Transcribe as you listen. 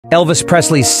Elvis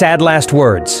Presley's sad last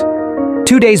words.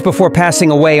 2 days before passing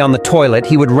away on the toilet,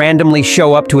 he would randomly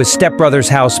show up to his stepbrother's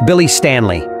house, Billy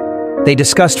Stanley. They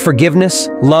discussed forgiveness,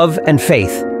 love, and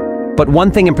faith. But one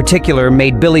thing in particular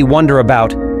made Billy wonder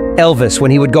about Elvis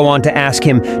when he would go on to ask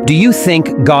him, "Do you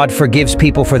think God forgives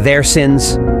people for their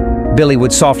sins?" Billy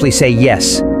would softly say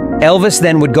yes. Elvis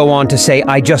then would go on to say,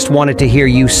 "I just wanted to hear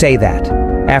you say that."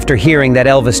 After hearing that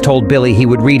Elvis told Billy he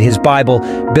would read his Bible,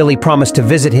 Billy promised to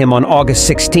visit him on August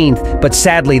 16th, but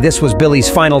sadly this was Billy's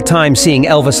final time seeing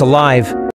Elvis alive.